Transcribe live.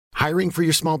Hiring for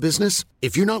your small business?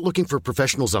 If you're not looking for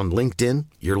professionals on LinkedIn,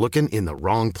 you're looking in the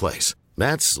wrong place.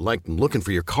 That's like looking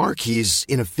for your car keys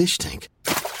in a fish tank.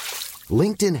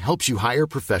 LinkedIn helps you hire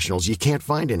professionals you can't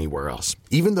find anywhere else,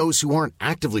 even those who aren't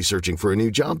actively searching for a new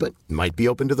job but might be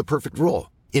open to the perfect role.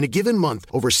 In a given month,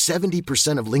 over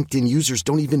 70% of LinkedIn users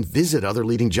don't even visit other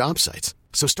leading job sites.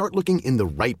 So start looking in the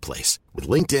right place. With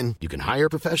LinkedIn, you can hire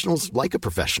professionals like a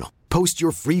professional. Post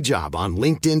your free job on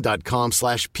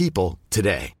linkedin.com/people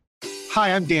today.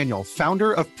 Hi, I'm Daniel,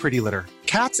 founder of Pretty Litter.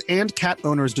 Cats and cat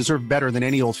owners deserve better than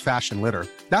any old-fashioned litter.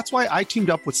 That's why I teamed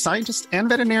up with scientists and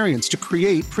veterinarians to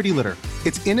create Pretty Litter.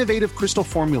 Its innovative crystal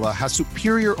formula has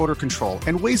superior odor control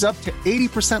and weighs up to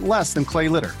 80% less than clay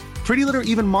litter. Pretty Litter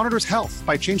even monitors health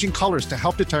by changing colors to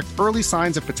help detect early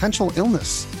signs of potential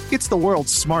illness. It's the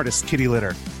world's smartest kitty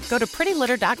litter. Go to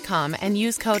prettylitter.com and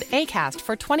use code ACAST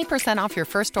for 20% off your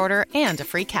first order and a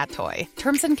free cat toy.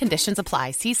 Terms and conditions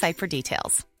apply. See site for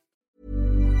details.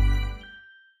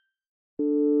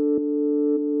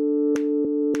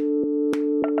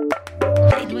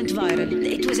 It went viral.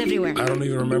 It was everywhere. I don't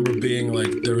even remember being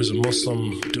like, there was a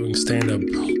Muslim doing stand-up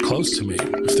close to me,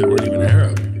 if they weren't even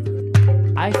Arab.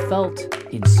 I felt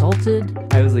insulted.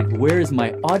 I was like, where is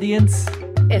my audience?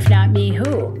 If not me,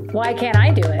 who? Why can't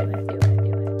I do it?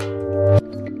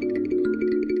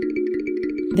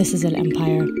 This is Al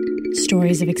Empire.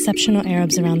 Stories of exceptional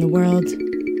Arabs around the world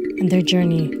and their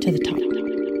journey to the top.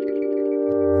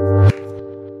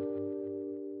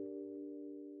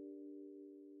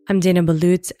 I'm Dana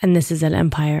Balut, and this is Al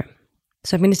Empire.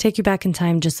 So I'm going to take you back in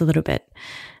time just a little bit.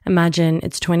 Imagine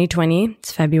it's 2020, it's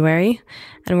February,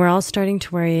 and we're all starting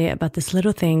to worry about this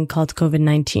little thing called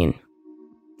COVID-19.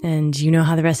 And you know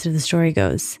how the rest of the story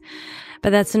goes.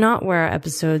 But that's not where our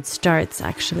episode starts,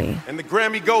 actually. And the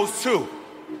Grammy goes to...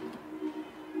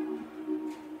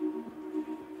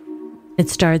 It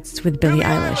starts with Billie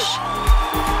Eilish.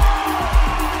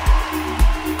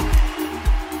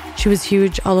 She was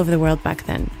huge all over the world back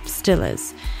then, still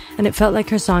is. And it felt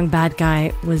like her song Bad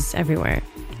Guy was everywhere.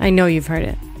 I know you've heard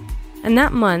it. And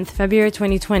that month, February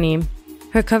 2020,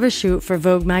 her cover shoot for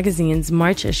Vogue magazine's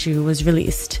March issue was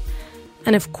released.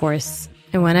 And of course,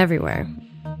 it went everywhere.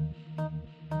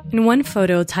 In one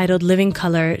photo titled Living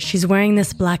Color, she's wearing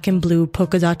this black and blue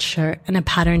polka dot shirt and a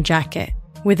patterned jacket,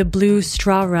 with a blue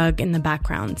straw rug in the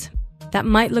background. That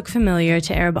might look familiar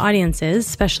to Arab audiences,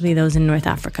 especially those in North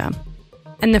Africa.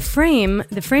 And the frame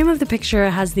of the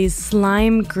picture has these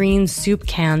slime green soup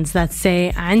cans that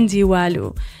say Andi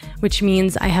Walu, which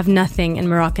means I have nothing in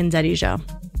Moroccan Darija.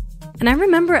 And I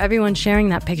remember everyone sharing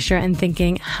that picture and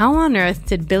thinking, how on earth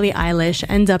did Billie Eilish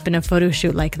end up in a photo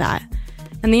shoot like that?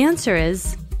 And the answer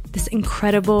is this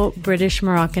incredible British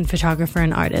Moroccan photographer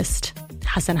and artist,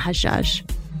 Hassan Hajjaj.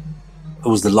 It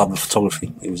was the love of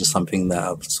photography. It was just something that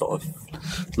I sort of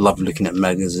loved, looking at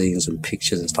magazines and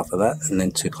pictures and stuff like that, and then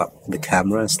took up the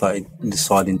camera and started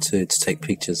deciding to take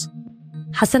pictures.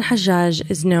 Hassan Hajjaj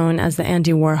is known as the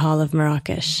Andy Warhol of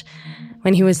Marrakesh.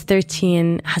 When he was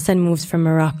 13, Hassan moved from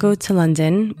Morocco to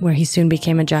London, where he soon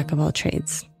became a jack of all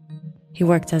trades. He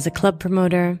worked as a club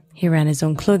promoter, he ran his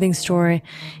own clothing store,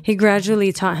 he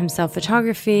gradually taught himself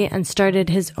photography and started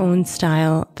his own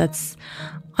style that's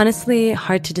honestly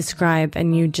hard to describe,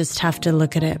 and you just have to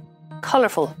look at it.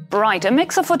 Colourful, bright, a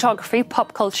mix of photography,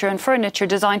 pop culture and furniture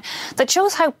design that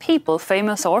shows how people,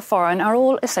 famous or foreign, are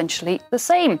all essentially the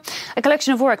same. A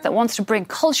collection of work that wants to bring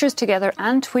cultures together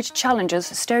and which challenges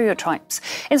stereotypes.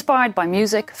 Inspired by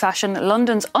music, fashion,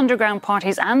 London's underground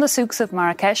parties and the souks of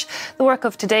Marrakesh, the work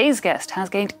of today's guest has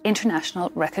gained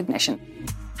international recognition.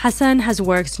 Hassan has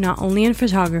worked not only in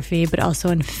photography but also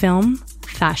in film,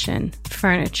 fashion,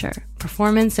 furniture,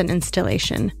 performance and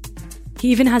installation. He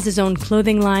even has his own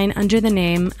clothing line under the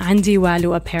name Andi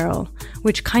Walu Apparel,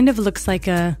 which kind of looks like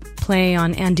a play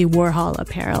on Andy Warhol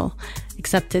apparel,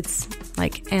 except it's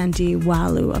like Andy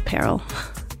Walu Apparel.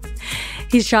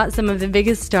 He's shot some of the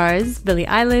biggest stars, Billie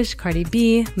Eilish, Cardi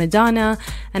B, Madonna,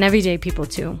 and everyday people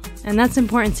too. And that's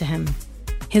important to him.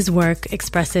 His work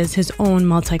expresses his own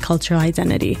multicultural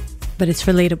identity. But it's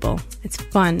relatable, it's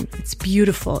fun, it's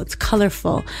beautiful, it's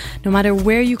colorful. No matter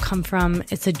where you come from,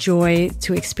 it's a joy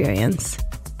to experience.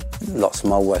 Lots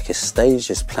of my work is staged,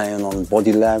 it's playing on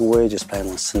body language, it's playing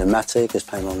on cinematic, it's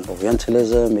playing on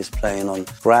Orientalism, it's playing on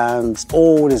brands.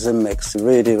 All is a mix.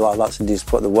 Really, what I like to do is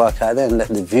put the work out there and let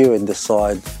the viewer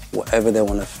decide whatever they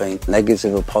want to think,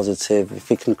 negative or positive.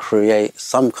 If you can create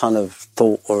some kind of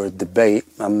thought or a debate,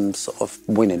 I'm sort of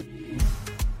winning.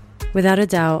 Without a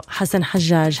doubt, Hassan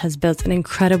Hajjaj has built an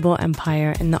incredible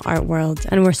empire in the art world,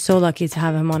 and we're so lucky to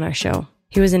have him on our show.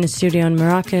 He was in a studio in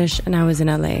Marrakesh, and I was in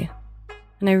LA.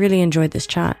 And I really enjoyed this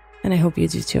chat, and I hope you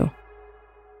do too.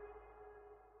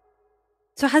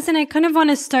 So Hassan, I kind of want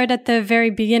to start at the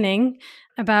very beginning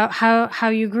about how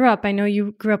you grew up. I know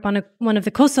you grew up on one of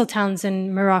the coastal towns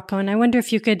in Morocco, and I wonder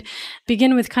if you could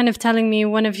begin with kind of telling me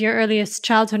one of your earliest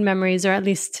childhood memories, or at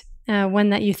least one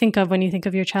that you think of when you think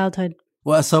of your childhood.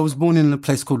 Well, so I was born in a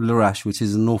place called Larash, which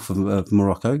is north of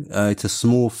Morocco. It's a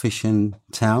small fishing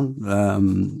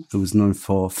town. It was known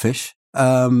for fish.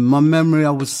 My memory,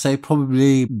 I would say,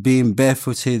 probably being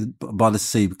barefooted by the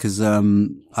sea, because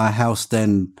our house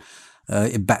then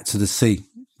back to the sea,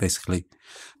 basically,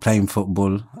 playing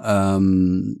football.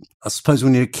 I suppose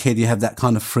when you're a kid, you have that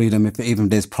kind of freedom. If even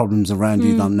there's problems around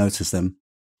you, don't notice them.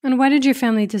 And why did your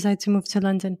family decide to move to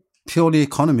London? Purely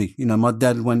economy. You know, my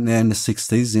dad went there in the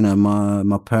 60s. You know,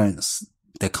 my parents,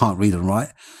 they can't read and write.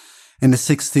 In the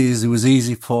 60s, it was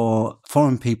easy for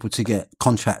foreign people to get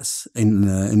contracts in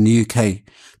the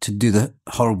UK to do the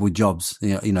horrible jobs.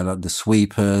 You know, like the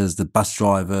sweepers, the bus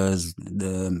drivers,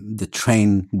 the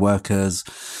train workers.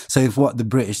 So if what the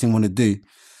British didn't want to do,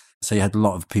 so you had a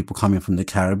lot of people coming from the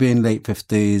Caribbean, late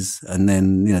 50s, and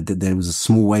then, you know, there was a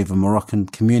small wave of Moroccan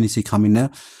community coming there.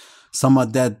 So my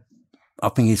dad, I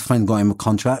think his friend got him a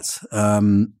contract,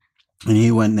 and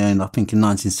he went there, I think in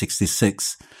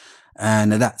 1966.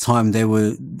 And at that time,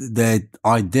 their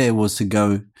idea was to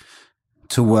go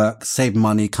to work, save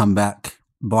money, come back,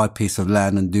 buy a piece of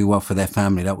land and do well for their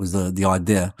family. That was the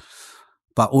idea.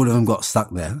 But all of them got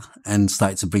stuck there and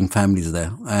started to bring families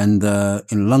there. And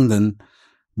in London,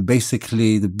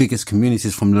 basically the biggest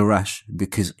communities from Larash,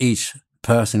 because each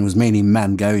person was mainly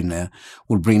man going there,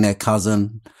 would bring their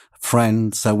cousin,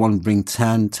 friend. So one would bring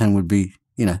 10 would be,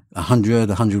 you know, 100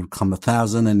 would become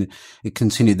 1,000, and it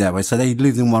continued that way. So they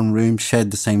lived in one room, shared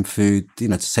the same food, you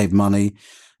know, to save money.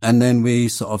 And then we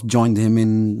sort of joined him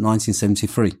in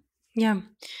 1973. Yeah.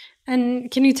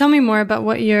 And can you tell me more about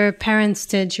what your parents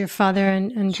did, your father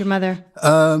and your mother?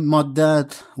 My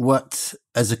dad worked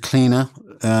as a cleaner.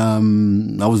 I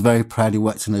was very proud he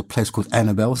worked in a place called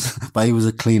Annabelle's, but he was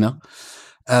a cleaner.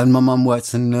 And my mum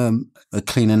worked in a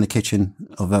cleaner in the kitchen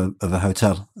of a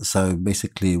hotel. So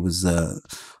basically it was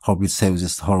horrible to say, it was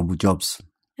just horrible jobs.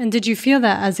 And did you feel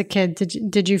that as a kid?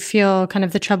 Did you feel kind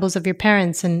of the troubles of your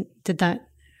parents, and did that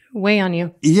weigh on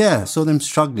you? Yeah, I saw them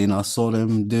struggling. I saw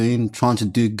them trying to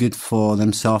do good for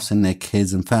themselves and their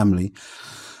kids and family.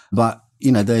 But,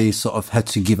 you know, they sort of had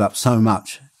to give up so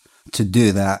much to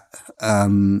do that.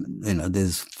 You know,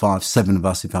 there's 7 of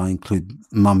us, if I include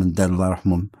mum and dad, Allah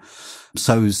rahmum.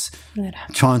 So it was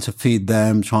trying to feed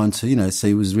them, you know, so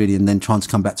it was really, and then trying to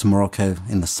come back to Morocco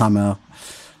in the summer.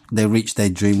 They reached their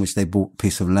dream, which they bought a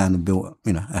piece of land and built,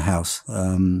 you know, a house.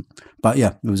 But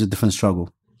yeah, it was a different struggle.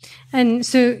 And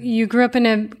so you grew up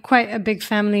in quite a big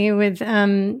family with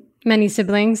many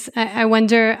siblings. I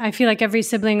wonder, I feel like every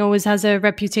sibling always has a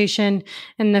reputation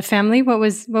in the family. What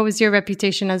was your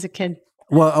reputation as a kid?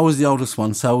 Well, I was the oldest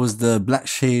one, so I was the black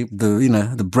sheep,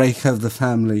 the breaker of the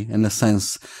family, in a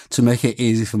sense, to make it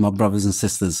easy for my brothers and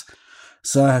sisters.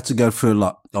 So I had to go through a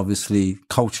lot, obviously,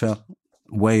 culture,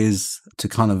 ways to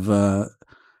kind of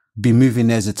be moving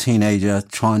there as a teenager,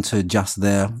 trying to adjust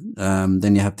there.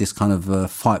 Then you have this kind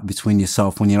of fight between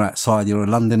yourself. When you're outside, you're a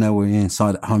Londoner. When you're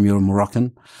inside at home, you're a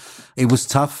Moroccan. It was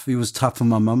tough. It was tough for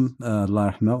my mum,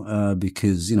 Allah rahmah,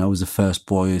 because, you know, I was the first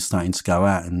boy starting to go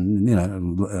out and, you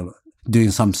know,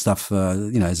 doing some stuff,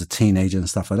 you know, as a teenager and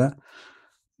stuff like that.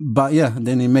 But yeah,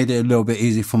 then it made it a little bit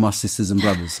easy for my sisters and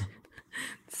brothers.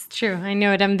 It's true. I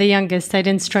know it. I'm the youngest. I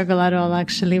didn't struggle at all,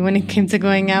 actually, when it came to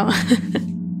going out.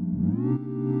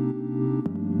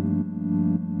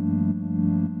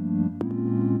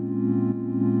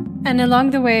 And along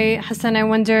the way, Hassan, I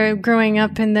wonder, growing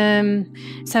up in the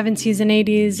 70s and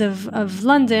 80s of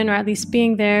London, or at least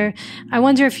being there, I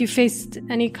wonder if you faced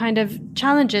any kind of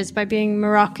challenges by being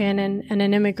Moroccan and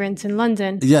an immigrant in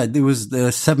London. Yeah, it was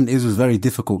the 70s was very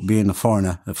difficult being a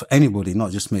foreigner for anybody,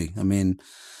 not just me. I mean,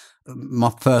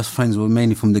 my first friends were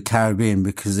mainly from the Caribbean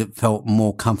because it felt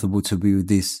more comfortable to be with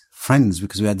these friends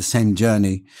because we had the same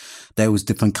journey. There was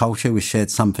different culture. We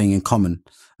shared something in common.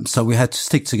 So we had to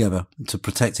stick together to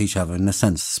protect each other in a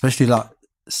sense, especially like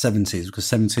 70s, because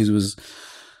 70s was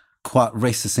quite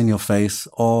racist in your face,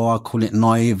 or I call it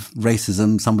naive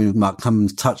racism. Somebody might come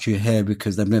and touch your hair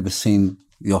because they've never seen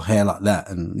your hair like that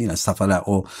and, you know, stuff like that,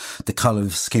 or the colour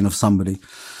of skin of somebody.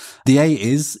 The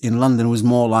 80s in London was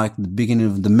more like the beginning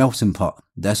of the melting pot.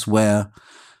 That's where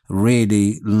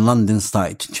really London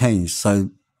started to change.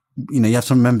 So, you know, you have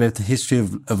to remember the history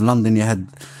of London. You had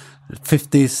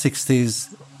 50s,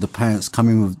 60s, the parents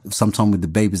coming with sometime with the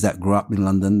babies that grew up in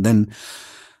London. Then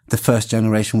the first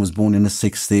generation was born in the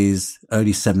 60s,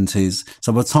 early 70s.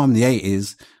 So by the time the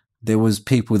 80s, there was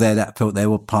people there that felt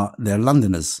they're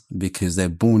Londoners because they're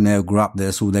born there, grew up there,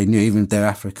 that's all they knew. Even if they're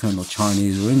African or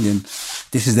Chinese or Indian,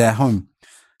 this is their home.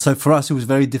 So for us, it was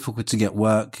very difficult to get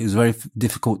work. It was very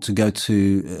difficult to go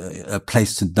to a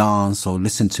place to dance or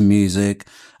listen to music.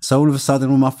 So all of a sudden,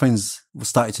 all my friends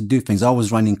started to do things. I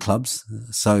was running clubs.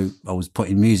 So I was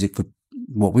putting music for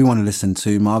what we want to listen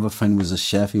to. My other friend was a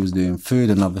chef. He was doing food.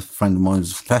 Another friend of mine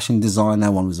was a fashion designer.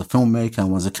 One was a filmmaker.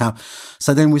 And one was a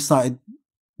So then we started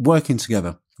working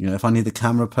together. You know, if I need a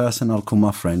camera person, I'll call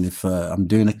my friend. If I'm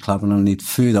doing a club and I need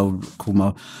food, I'll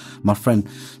call my friend.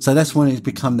 So that's when it's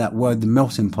become that word, the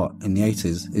melting pot in the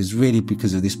 80s, is really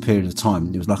because of this period of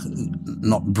time. It was like,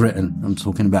 not Britain, I'm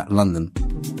talking about London.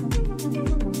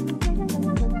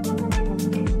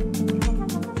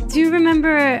 Do you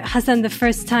remember, Hassan, the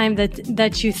first time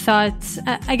that you thought,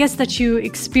 I guess that you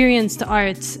experienced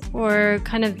art or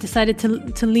kind of decided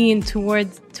to lean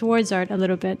towards art a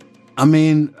little bit? I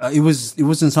mean, it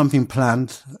wasn't something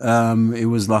planned. It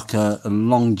was like a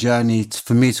long journey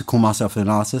for me to call myself an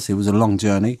artist. It was a long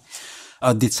journey.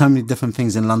 I did so many different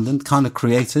things in London, kind of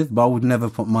creative, but I would never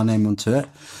put my name onto it.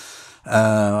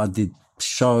 I did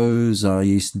shows. I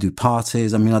used to do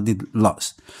parties. I mean, I did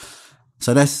lots.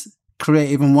 So that's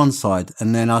creative on one side.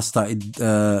 And then I started,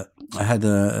 I had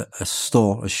a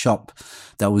shop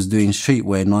that was doing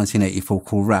streetwear in 1984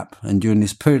 called Rap. And during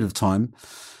this period of time,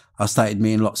 I started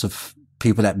meeting lots of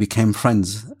people that became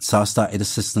friends. So I started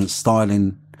assistant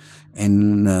styling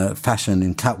in fashion,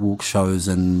 in catwalk shows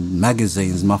and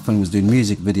magazines. My friend was doing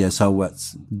music videos, so I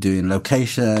was doing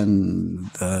location,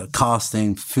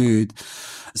 casting, food.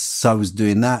 So I was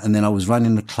doing that, and then I was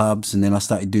running the clubs, and then I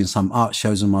started doing some art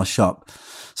shows in my shop.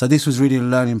 So this was really a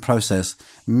learning process.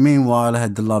 Meanwhile, I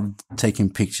had the love of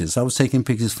taking pictures. I was taking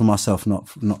pictures for myself,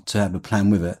 not to have a plan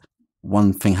with it.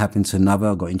 One thing happened to another.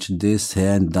 I got introduced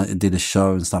here and did a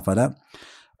show and stuff like that.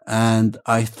 And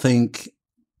I think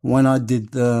when I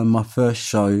did my first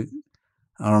show,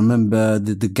 I remember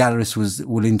the gallerist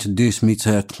will introduce me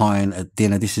to a client at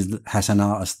dinner. This is Hassan,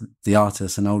 the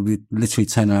artist. And I would literally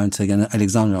turn around and say,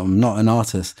 Alexander, I'm not an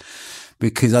artist,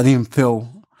 because I didn't feel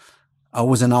I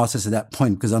was an artist at that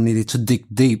point, because I needed to dig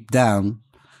deep down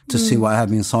to see what I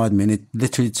have inside me. And it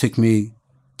literally took me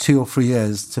 2 or 3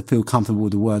 years to feel comfortable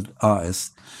with the word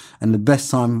artist. And the best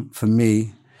time for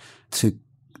me to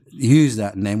use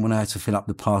that name, when I had to fill up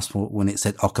the passport, when it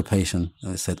said occupation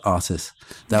and it said artist,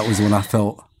 that was when I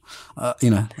felt,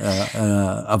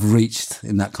 I've reached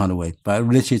in that kind of way. But it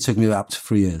literally took me up to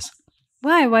 3 years.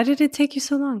 Why? Why did it take you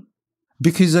so long?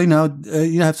 Because,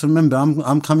 you have to remember,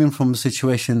 I'm coming from a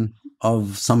situation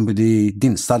of somebody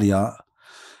didn't study art.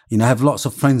 I have lots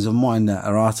of friends of mine that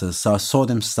are artists. So I saw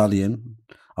them studying.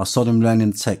 I saw them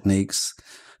learning the techniques,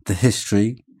 the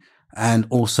history, and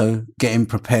also getting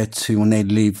prepared to, when they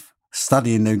leave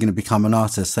studying, they're going to become an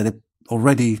artist. So they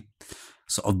already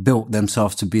sort of built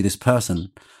themselves to be this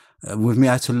person. With me,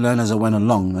 I had to learn as I went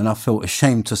along. And I felt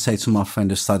ashamed to say to my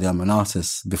friend who studied, I'm an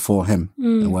artist before him,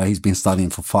 where he's been studying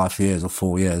for 5 years or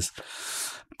 4 years.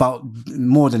 But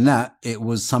more than that, it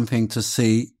was something to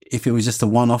see if it was just a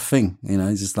one-off thing,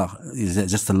 it's just like, is it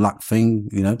just a luck thing?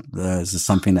 Is it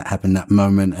something that happened that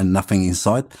moment and nothing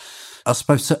inside? I was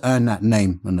supposed to earn that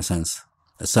name in a sense.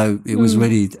 So it was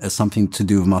really something to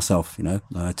do with myself,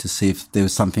 to see if there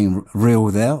was something real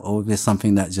there or if there's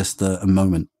something that's just a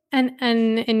moment. And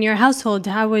in your household,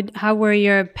 how were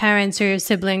your parents or your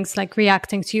siblings like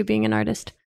reacting to you being an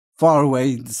artist? Far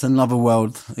away, it's another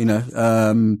world,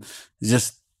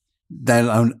 just they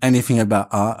don't know anything about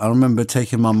art. I remember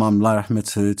taking my mum, Allah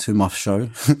Rahmah, to my show.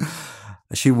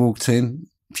 She walked in.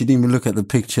 She didn't even look at the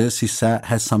pictures. She sat,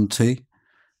 had some tea,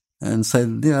 and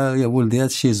said, "Yeah,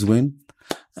 she's win."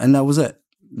 And that was it.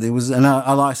 And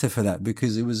I liked her for that,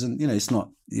 because it wasn't, it's not,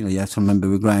 you have to remember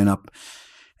we're growing up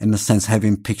in the sense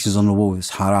having pictures on the wall is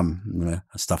haram,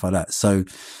 stuff like that. So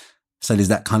there's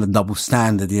that kind of double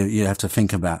standard you have to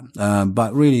think about.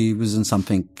 But really, it wasn't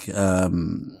something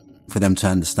for them to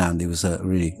understand. It was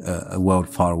really a world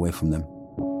far away from them.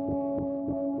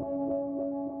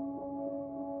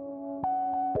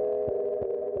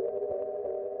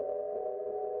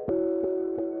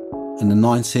 In the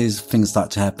 90s, things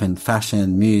started to happen: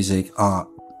 fashion, music, art,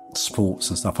 sports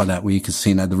and stuff like that, where you could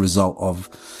see the result of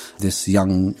this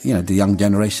young, the young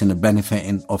generation are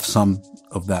benefiting of some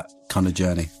of that kind of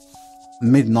journey.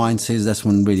 Mid-90s, that's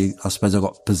when really, I suppose, I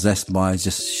got possessed by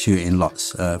just shooting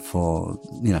lots for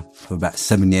about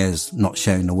 7 years, not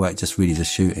sharing the work, just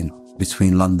shooting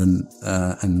between London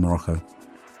and Morocco.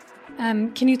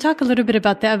 Can you talk a little bit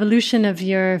about the evolution of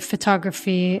your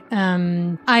photography?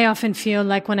 I often feel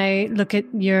like when I look at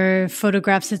your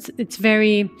photographs, it's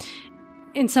very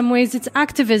in some ways it's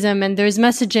activism and there's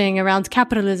messaging around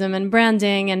capitalism and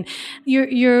branding, and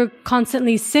you're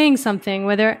constantly saying something,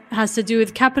 whether it has to do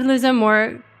with capitalism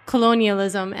or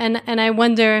colonialism. And I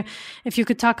wonder if you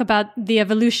could talk about the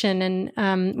evolution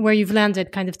and where you've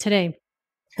landed kind of today.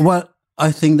 Well,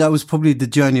 I think that was probably the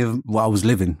journey of what I was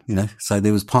living, So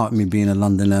there was part of me being a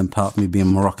Londoner and part of me being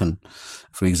Moroccan.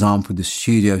 For example, the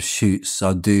studio shoots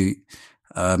I do,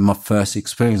 my first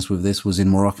experience with this was in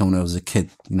Morocco when I was a kid,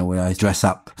 where I dress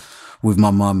up with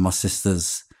my mum, my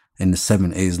sisters in the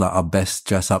 70s, like our best,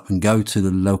 dress up and go to the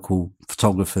local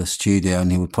photographer's studio,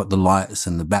 and he would put the lights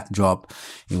and the backdrop.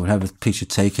 He would have a picture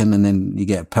taken, and then you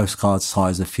get a postcard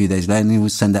size a few days later, and he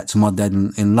would send that to my dad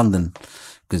in London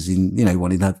because he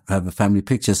wanted to have a family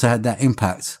picture. So it had that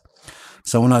impact.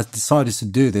 So when I decided to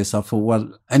do this, I thought,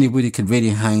 well, anybody could really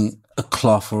hang a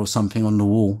cloth or something on the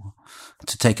wall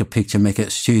to take a picture, make it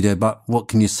a studio, but what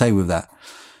can you say with that?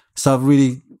 So I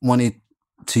really wanted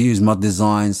to use my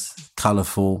designs,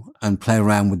 colourful, and play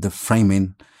around with the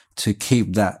framing to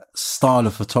keep that style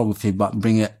of photography, but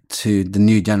bring it to the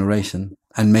new generation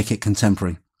and make it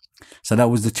contemporary. So that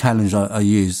was the challenge I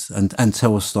used, and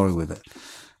tell a story with it.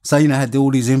 So, I had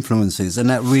all these influences, and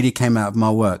that really came out of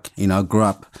my work. I grew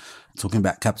up talking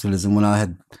about capitalism when I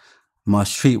had my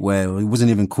streetwear. It wasn't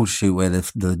even called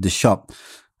streetwear, the shop.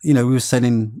 We were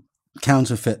selling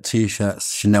counterfeit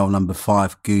T-shirts, Chanel No.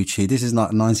 5, Gucci. This is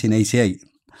like 1988.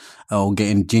 Or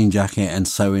getting jean jacket and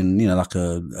sewing, like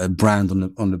a brand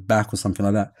on the back or something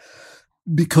like that.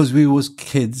 Because we was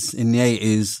kids in the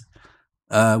 80s,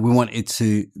 we wanted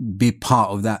to be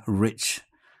part of that rich,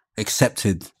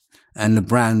 accepted. And the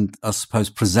brand, I suppose,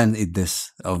 presented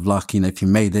this of like, if you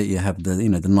made it, you have the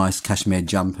nice cashmere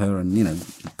jumper and,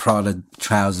 Prada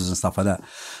trousers and stuff like that.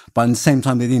 But at the same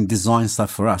time, they didn't design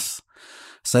stuff for us.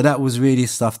 So that was really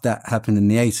stuff that happened in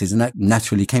the 80s, and that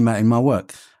naturally came out in my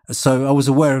work. So I was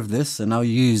aware of this, and I'll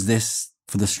use this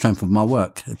for the strength of my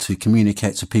work to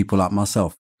communicate to people like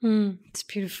myself. It's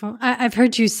beautiful. I've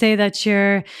heard you say that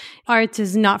your art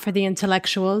is not for the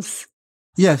intellectuals.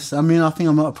 Yes, I think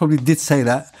I probably did say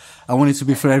that. I want it to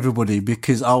be for everybody,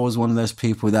 because I was one of those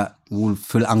people that would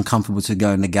feel uncomfortable to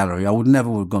go in the gallery. I would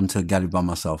never have gone to a gallery by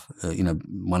myself.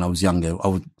 When I was younger, I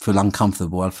would feel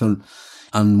uncomfortable. I'd feel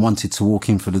unwanted to walk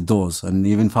in through the doors. And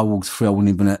even if I walked through,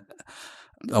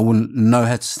 I wouldn't know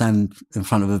how to stand in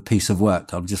front of a piece of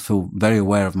work. I'd just feel very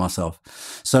aware of myself.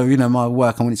 So, my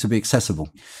work, I want it to be accessible.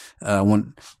 I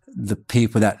want the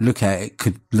people that look at it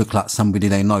could look like somebody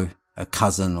they know, a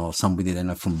cousin or somebody they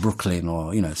know from Brooklyn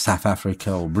or, South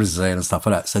Africa or Brazil and stuff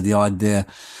like that. So the idea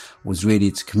was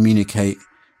really to communicate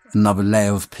another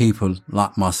layer of people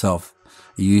like myself,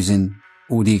 using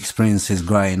all the experiences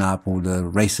growing up, all the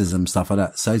racism, stuff like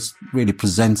that. So it's really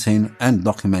presenting and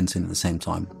documenting at the same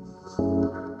time.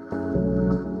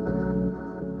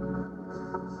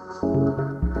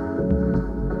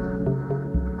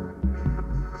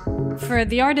 For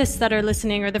the artists that are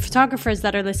listening or the photographers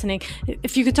that are listening,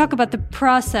 if you could talk about the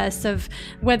process of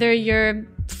whether you're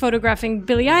photographing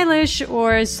Billie Eilish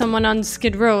or someone on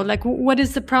Skid Row, like what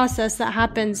is the process that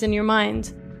happens in your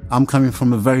mind? I'm coming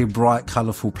from a very bright,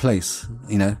 colourful place.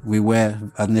 We wear,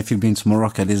 and if you've been to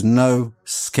Morocco, there's no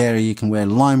scary. You can wear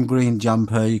lime green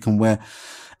jumper, you can wear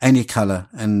any colour,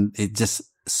 and it just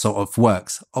sort of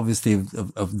works, obviously,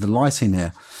 of the lighting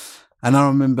here. And I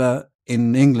remember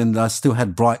in England, I still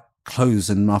had bright clothes,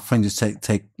 and my friends just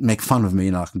make fun of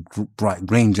me, like a bright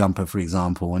green jumper, for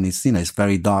example, and it's, it's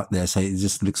very dark there, so it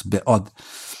just looks a bit odd.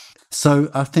 So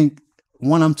I think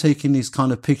when I'm taking these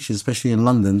kind of pictures, especially in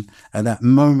London, at that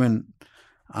moment,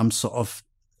 I'm sort of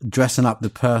dressing up the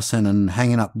person and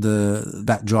hanging up the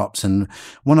backdrops. And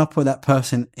when I put that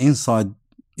person inside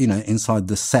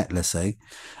the set, let's say,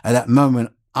 at that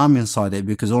moment, I'm inside it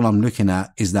because all I'm looking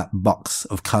at is that box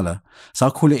of colour. So I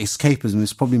call it escapism.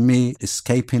 It's probably me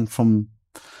escaping from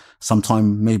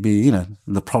sometime maybe,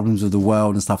 the problems of the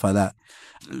world and stuff like that.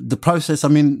 The process,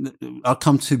 I'll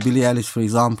come to Billie Eilish, for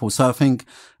example. So I think,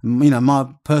 my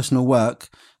personal work,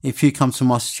 if you come to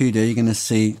my studio, you're going to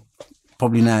see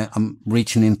probably now I'm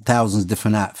reaching in thousands of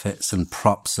different outfits and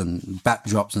props and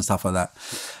backdrops and stuff like that.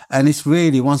 And it's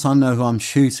really, once I know who I'm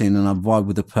shooting and I vibe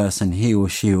with the person, he or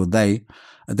she or they,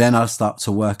 then I'll start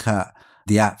to work out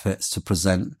the outfits to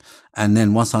present. And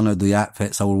then once I know the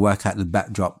outfits, I will work out the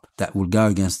backdrop that will go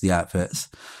against the outfits.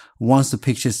 Once the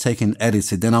picture's taken,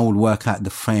 edited, then I will work out the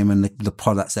frame and the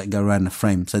products that go around the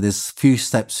frame. So there's a few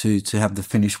steps to have the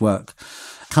finished work.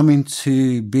 Coming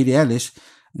to Billie Eilish,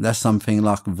 that's something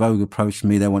like Vogue approached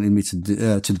me. They wanted me to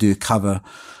do a cover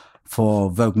for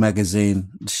Vogue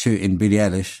magazine, shooting Billie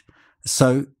Eilish.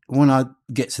 So when I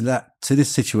get to this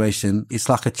situation, it's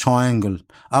like a triangle.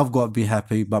 I've got to be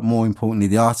happy, but more importantly,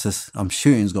 the artist I'm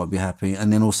shooting's got to be happy.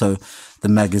 And then also the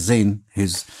magazine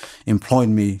who's employed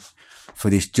me for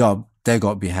this job, they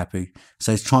got to be happy.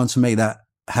 So it's trying to make that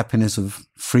happiness of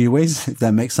three ways, if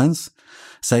that makes sense.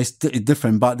 So it's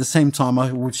different, but at the same time,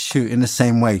 I would shoot in the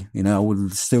same way. You know, I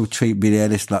would still treat Billie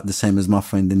Eilish like the same as my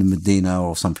friend in the Medina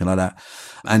or something like that.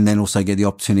 And then also get the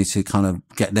opportunity to kind of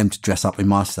get them to dress up in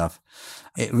my stuff.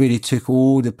 It really took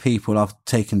all the people I've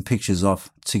taken pictures of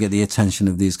to get the attention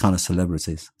of these kind of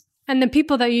celebrities. And the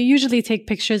people that you usually take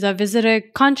pictures of, is it a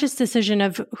conscious decision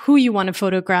of who you want to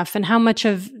photograph and how much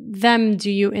of them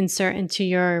do you insert into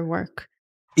your work?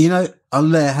 You know, I'll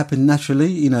let it happen naturally.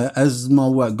 You know, as my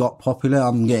work got popular,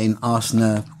 I'm getting asked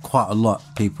now quite a lot.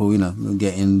 People, you know, I'm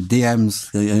getting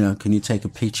DMs, you know, can you take a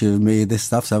picture of me, this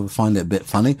stuff? So I find it a bit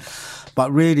funny.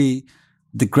 But really,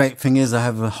 the great thing is I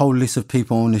have a whole list of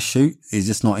people on the shoot. It's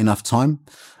just not enough time.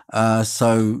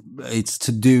 So it's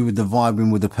to do with the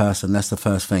vibing with the person. That's the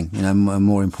first thing, you know,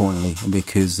 more importantly,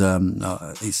 because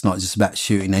it's not just about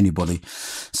shooting anybody.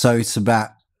 So it's about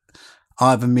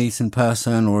either meet in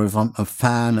person or if I'm a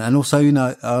fan. And also, you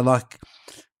know,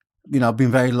 I've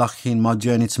been very lucky in my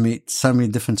journey to meet so many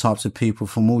different types of people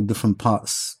from all different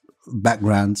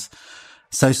backgrounds.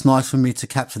 So it's nice for me to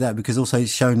capture that because also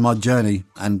it's showing my journey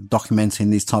and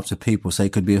documenting these types of people. So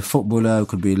it could be a footballer, it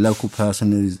could be a local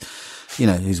person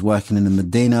who's working in the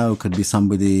Medina, it could be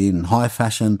somebody in high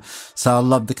fashion. So I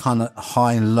love the kind of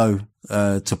high and low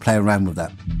to play around with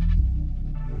that.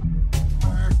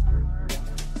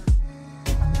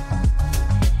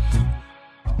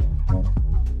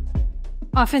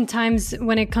 Oftentimes,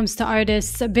 when it comes to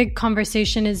artists, a big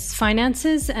conversation is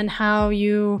finances and how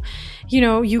you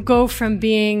go from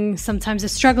being sometimes a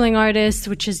struggling artist,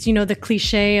 which is, you know, the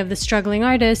cliche of the struggling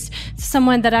artist, to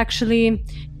someone that actually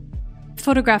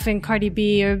photographing Cardi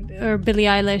B or Billie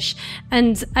Eilish.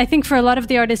 And I think for a lot of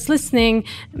the artists listening,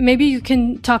 maybe you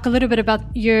can talk a little bit about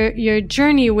your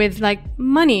journey with like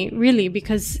money, really,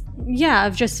 because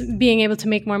of just being able to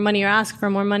make more money or ask for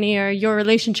more money or your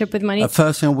relationship with money.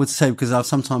 First thing I would say, because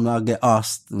sometimes I get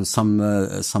asked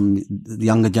some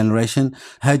younger generation,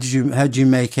 how did you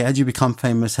make it? How did you become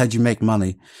famous? How did you make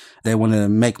money? They want to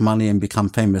make money and become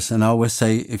famous. And I always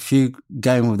say, if you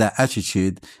going with that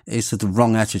attitude, it's the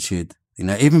wrong attitude. You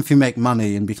know, even if you make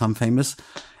money and become famous,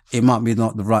 it might be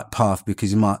not the right path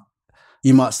because you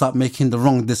might start making the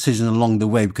wrong decision along the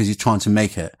way because you're trying to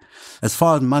make it. As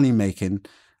far as money making,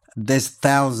 there's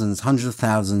thousands, hundreds of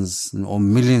thousands or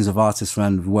millions of artists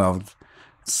around the world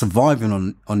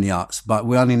surviving on the arts, but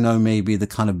we only know maybe the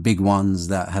kind of big ones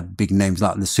that have big names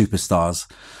like the superstars.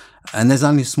 And there's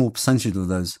only a small percentage of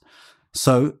those.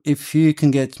 So if you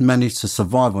can manage to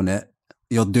survive on it,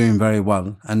 you're doing very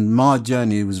well. And my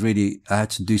journey was really, I had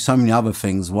to do so many other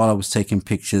things while I was taking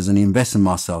pictures and investing in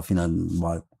myself, you know,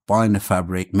 by buying the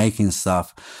fabric, making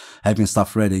stuff, having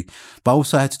stuff ready. But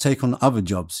also I had to take on other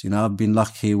jobs. You know, I've been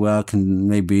lucky where I can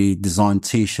maybe design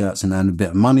t-shirts and earn a bit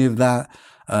of money with that.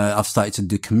 I've started to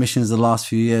do commissions the last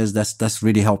few years. That's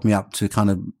really helped me out to kind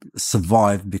of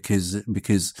survive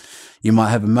because you might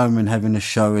have a moment having a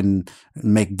show and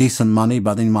make decent money,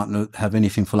 but then you might not have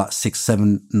anything for like 6,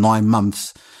 7, 9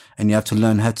 months. And you have to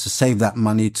learn how to save that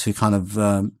money to kind of,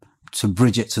 to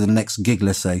bridge it to the next gig,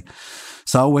 let's say.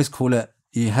 So I always call it,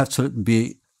 you have to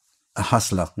be a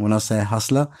hustler. When I say a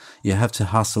hustler, you have to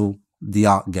hustle the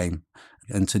art game.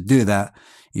 And to do that,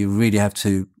 you really have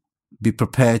to be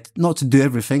prepared not to do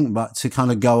everything, but to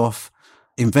kind of go off,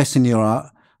 invest in your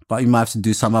art, but you might have to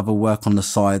do some other work on the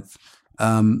side.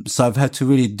 So I've had to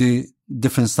really do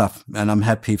different stuff. And I'm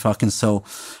happy if I can sell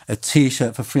a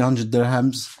t-shirt for 300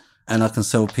 dirhams and I can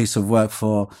sell a piece of work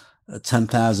for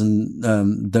 10,000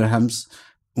 dirhams.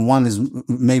 One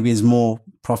is more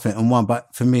profit on one, but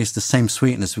for me, it's the same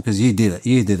sweetness because you did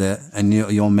it and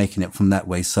you're making it from that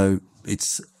way. So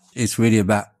it's really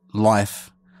about life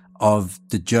of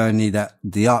the journey that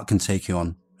the art can take you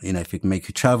on. You know, if it can make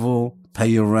you travel, pay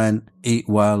your rent, eat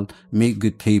well, meet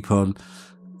good people.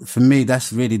 For me,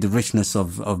 that's really the richness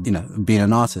of you know, being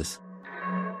an artist.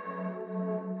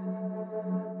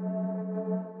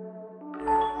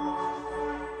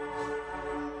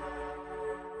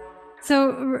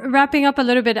 So wrapping up a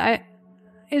little bit,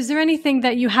 is there anything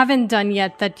that you haven't done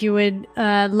yet that you would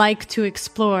like to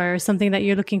explore or something that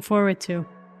you're looking forward to?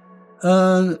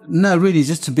 No, really,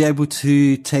 just to be able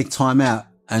to take time out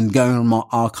and go on my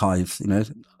archives, you know.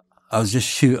 I was just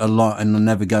shoot a lot and I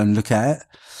never go and look at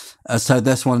it. So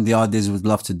that's one of the ideas I would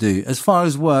love to do. As far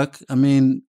as work, I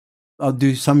mean, I'll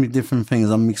do so many different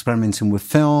things. I'm experimenting with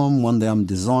film. One day I'm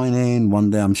designing, one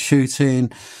day I'm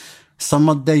shooting. some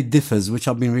odd day differs, which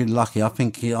I've been really lucky. I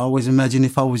think I always imagine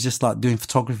if I was just like doing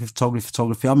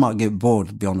photography, I might get bored,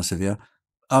 to be honest with you.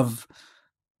 I've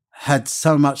had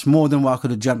so much more than what I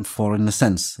could have dreamt for, in a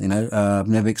sense, you know. I've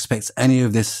never expected any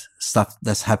of this stuff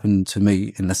that's happened to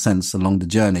me, in a sense, along the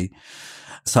journey.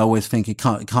 So I always think it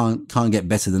can't get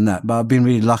better than that. But I've been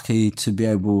really lucky to be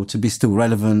able to be still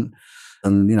relevant.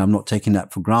 And, you know, I'm not taking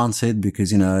that for granted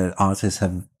because, you know, artists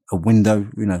have a window,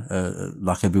 you know,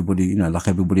 like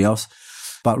everybody else.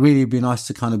 But really it'd be nice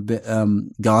to kind of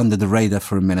go under the radar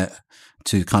for a minute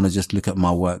to kind of just look at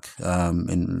my work,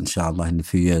 inshallah, in a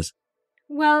few years.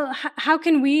 Well, how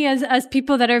can we, as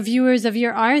people that are viewers of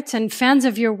your art and fans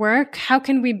of your work, how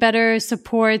can we better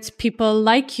support people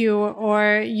like you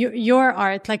or your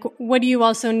art? Like, what do you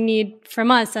also need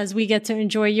from us as we get to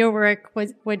enjoy your work?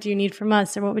 What do you need from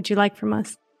us, or what would you like from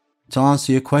us? To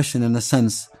answer your question, in a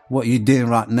sense, what you're doing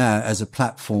right now as a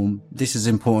platform, this is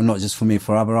important not just for me,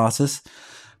 for other artists,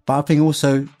 but I think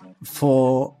also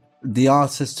for the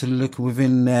artists to look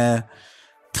within their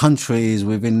countries,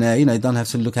 within their, you know, don't have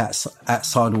to look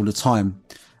outside all the time.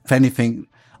 If anything,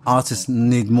 artists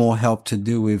need more help to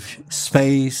do with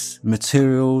space,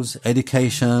 materials,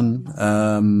 education.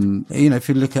 You know, if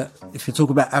you talk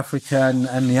about Africa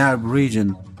and the Arab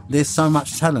region, there's so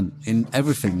much talent in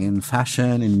everything, in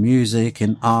fashion, in music,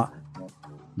 in art.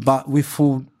 But we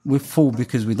fall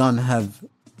because we don't have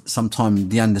sometimes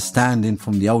the understanding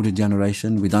from the older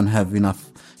generation. We don't have enough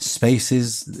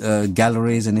spaces,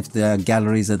 galleries, and if there are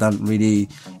galleries that don't really,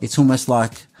 it's almost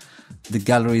like the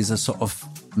galleries are sort of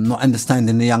not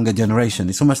understanding the younger generation.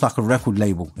 It's almost like a record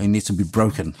label. It needs to be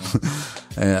broken.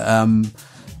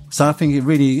 So I think it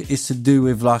really is to do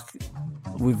with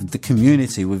with the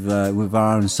community, with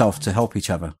our own self, to help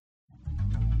each other.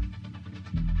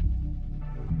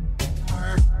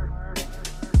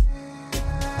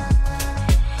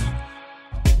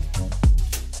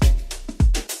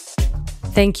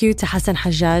 Thank you to Hassan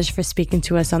Hajjaj for speaking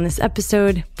to us on this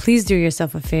episode. Please do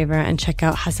yourself a favor and check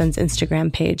out Hassan's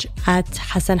Instagram page at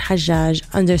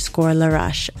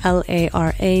 @HassanHajjaj_Larache,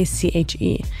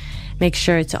 LARACHE. Make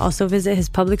sure to also visit his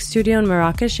public studio in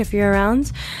Marrakesh if you're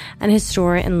around, and his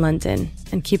store in London.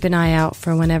 And keep an eye out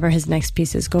for whenever his next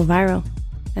pieces go viral.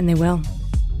 And they will.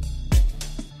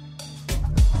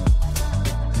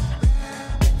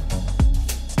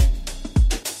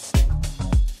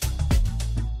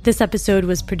 This episode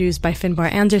was produced by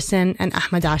Finbar Anderson and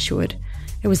Ahmed Ashwood.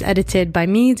 It was edited by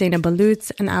me, Dana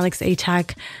Balutz, and Alex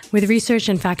Atack, with research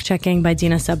and fact-checking by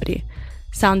Dina Sabri.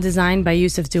 Sound design by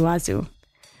Yusuf Duazu.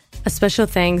 A special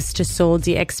thanks to Soul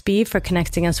DXB for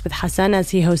connecting us with Hassan as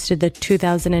he hosted the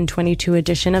 2022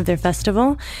 edition of their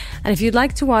festival. And if you'd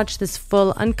like to watch this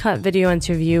full uncut video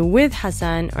interview with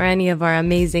Hassan or any of our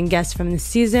amazing guests from this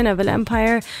season of Al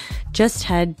Empire, just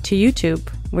head to YouTube.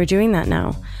 We're doing that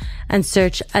now. And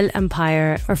search Al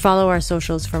Empire or follow our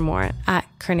socials for more at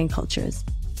Kerning Cultures.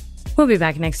 We'll be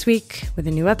back next week with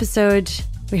a new episode.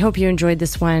 We hope you enjoyed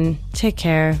this one. Take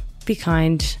care. Be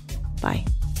kind. Bye.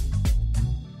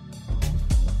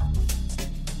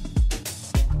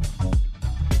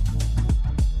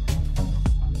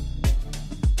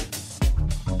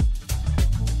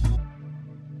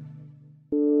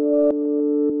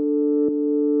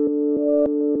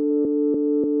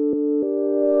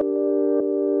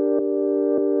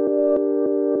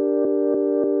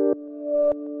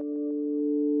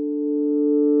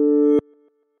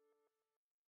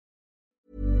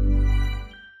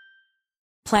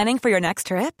 Planning for your next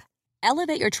trip?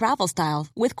 Elevate your travel style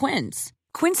with Quince.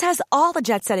 Quince has all the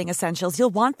jet-setting essentials you'll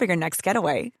want for your next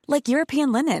getaway, like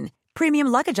European linen, premium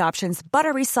luggage options,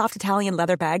 buttery soft Italian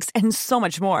leather bags, and so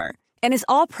much more. And is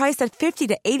all priced at 50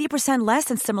 to 80% less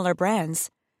than similar brands.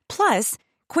 Plus,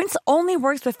 Quince only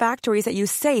works with factories that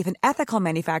use safe and ethical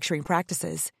manufacturing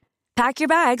practices. Pack your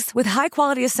bags with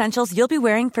high-quality essentials you'll be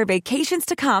wearing for vacations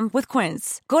to come with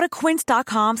Quince. Go to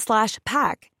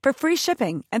quince.com/pack for free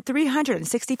shipping and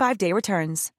 365-day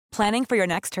returns. Planning for your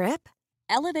next trip?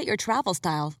 Elevate your travel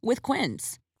style with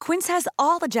Quince. Quince has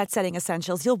all the jet-setting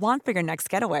essentials you'll want for your next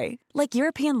getaway, like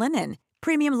European linen,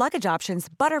 premium luggage options,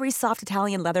 buttery soft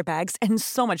Italian leather bags, and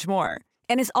so much more.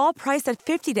 And is all priced at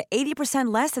 50 to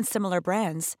 80% less than similar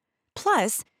brands.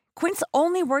 Plus, Quince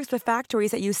only works with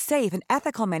factories that use safe and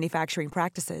ethical manufacturing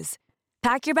practices.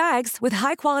 Pack your bags with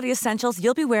high-quality essentials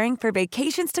you'll be wearing for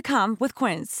vacations to come with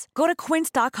Quince. Go to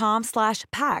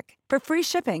quince.com/pack for free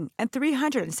shipping and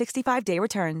 365-day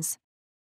returns.